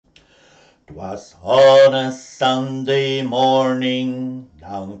'Twas on a Sunday morning,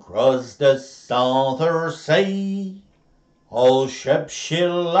 down across the southern sea. All ships she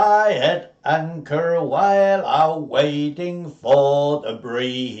lie at anchor while a-waiting for the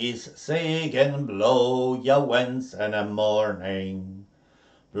breeze. Singing, blow ya winds in the morning,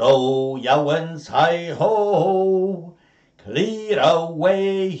 blow ya winds, hi-ho, clear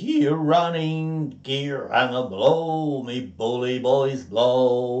away your running gear, and blow, me bully boys,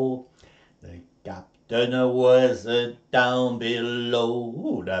 blow. The captain was down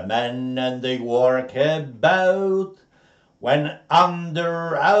below, the men and they work about, when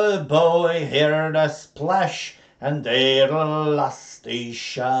under our boy heard a splash, and their lusty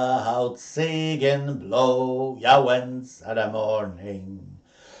shout, singing, blow ya winds of the morning,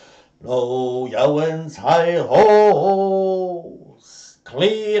 blow ya winds, hi-ho,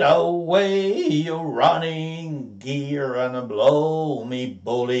 clear away your running gear, and blow, me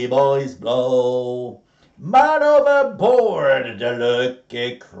bully boys, blow. Man overboard, the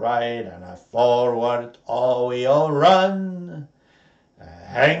looky cried, and forward all we'll run.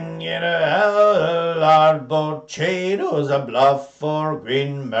 Hanging out larboard chain was a bluff for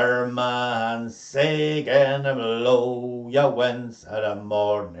Green Merman, singing, blow ya winds of the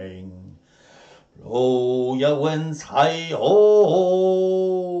morning, blow ya winds, hi-ho,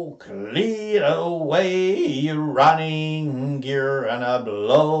 clear away your running gear, and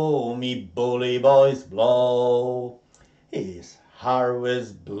blow, me bully boys, blow. His hair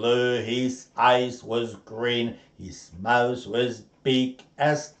was blue, his eyes was green, his mouth was big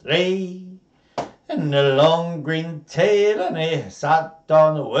as three, and the long green tail and he sat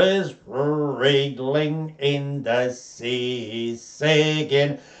on was wriggling in the sea,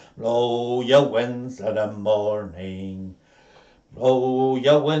 singing, blow ya winds of the morning, blow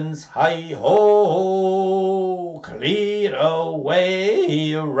ya winds, hi-ho, clear away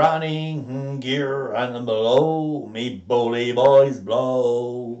your running gear, and blow, me bully boys,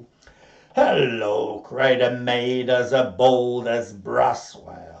 blow. Hello, cried a maid as bold as brass,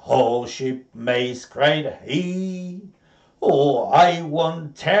 while ho, shipmate, cried he. Oh, I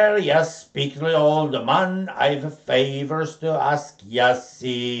won't tell ya, speak the old man, I've favours to ask ya,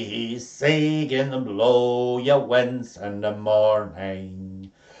 see, singing, blow ya winds in the morning,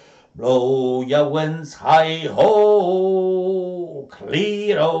 blow ya winds, hi-ho,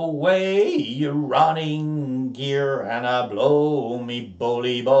 clear away your running gear, and blow, me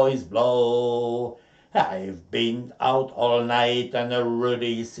bully boys, blow. I've been out all night and a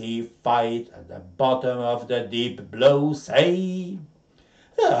ruddy sea fight at the bottom of the deep blue sea.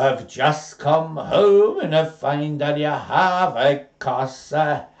 I've just come home and I find that you have a cost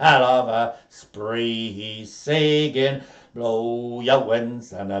a hell of a spree, singing, blow ya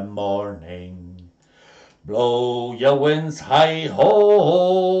winds in the morning, blow ya winds, hi-ho,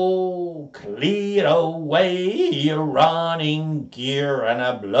 clear away your running gear,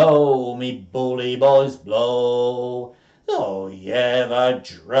 and blow, me bully boys, blow. Oh, you ever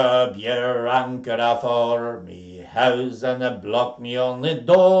drub your anchor afore me house and block me on the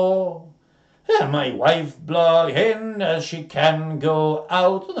door? And my wife blow in as she can go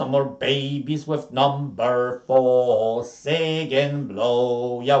out, no more babies with number 4, singing,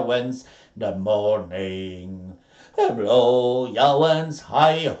 blow ya winds the morning, blow ya winds,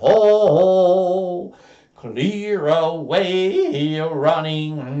 hi-ho, clear away your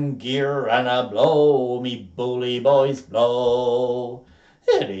running gear, and blow, me bully boys, blow.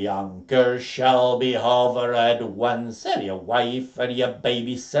 The anchor shall be hover at once, and your wife and your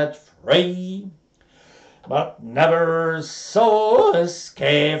baby set free. But never so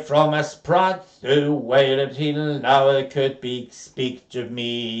escape from a sprat who waited till now it could speak to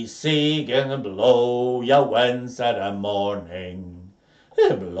me, singing, blow ya winds at the morning,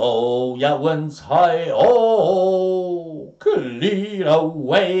 blow ya winds, hi-ho, clear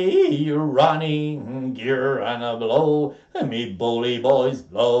away your running gear, and blow, me bully boys,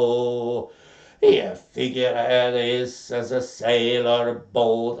 blow. You figure it is as a sailor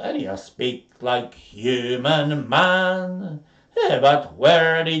bold, and you speak like human man. But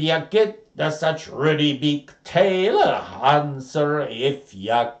where did you get such ruddy big tail? Answer if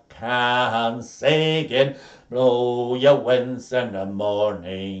you can, singing, blow ya winds in the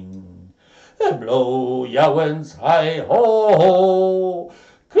morning, blow ya winds, hi-ho,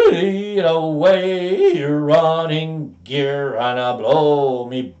 clear away your running gear, and blow,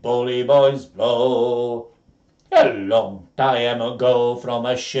 me bully boys, blow. A long time ago from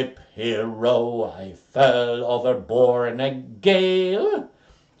a ship hero I fell overboard in a gale.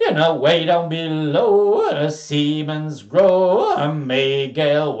 And away down below a seaman's grow, a May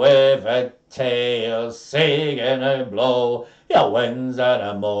gale with a tail, sing and blow your winds in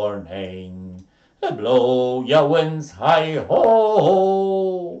the morning. Blow your winds hi-ho,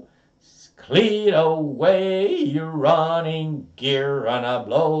 clear away your running gear, and a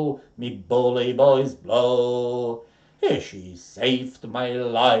blow, me bully boys, blow. She saved my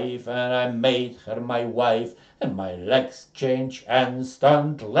life, and I made her my wife, and my legs changed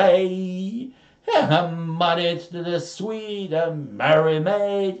instantly. I'm married to the sweet and merry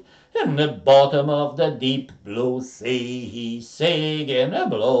maid in the bottom of the deep blue sea, singing a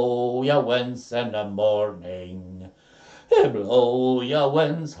blow your winds in the morning. Blow your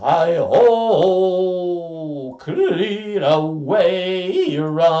winds hi-ho, clear away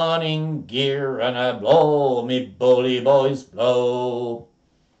your running gear, and a blow, me bully boys, blow.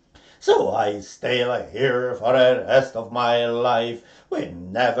 So I stay here for the rest of my life, with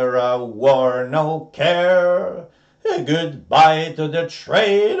never a war, no care. Goodbye to the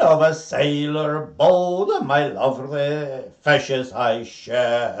trade of a sailor bold, my lovely fishes I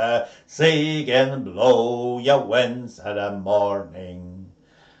share. Sing and blow your winds in the morning.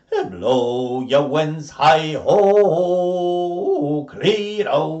 Blow your winds hi-ho, clear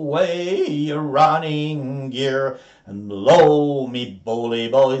away your running gear, and blow, me bully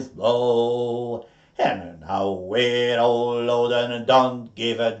boys, blow. And now we're all loaded and don't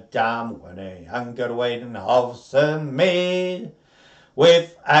give a damn when the anchor waiting house and made.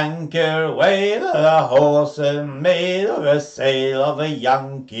 With anchor weighed the horse and made the sail of a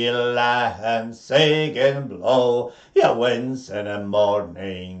Yankee land, sing and blow your winds in the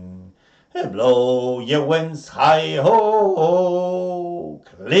morning. Blow your winds hi-ho,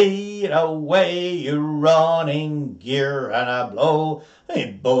 clear away your running gear, and a blow,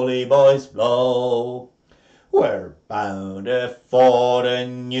 a bully boys, blow. We're bound for the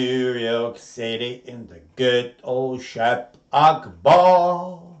New York City in the good old ship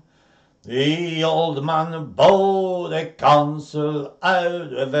Akbar. The old man bowed the consul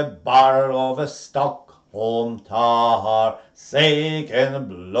out with a barrel of a Stockholm tar, sing and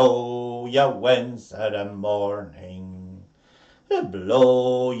blow your winds in the morning.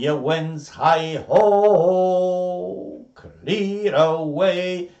 Blow your winds hi-ho, clear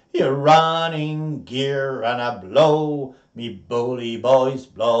away your running gear, and a blow, me bully boys,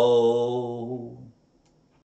 blow.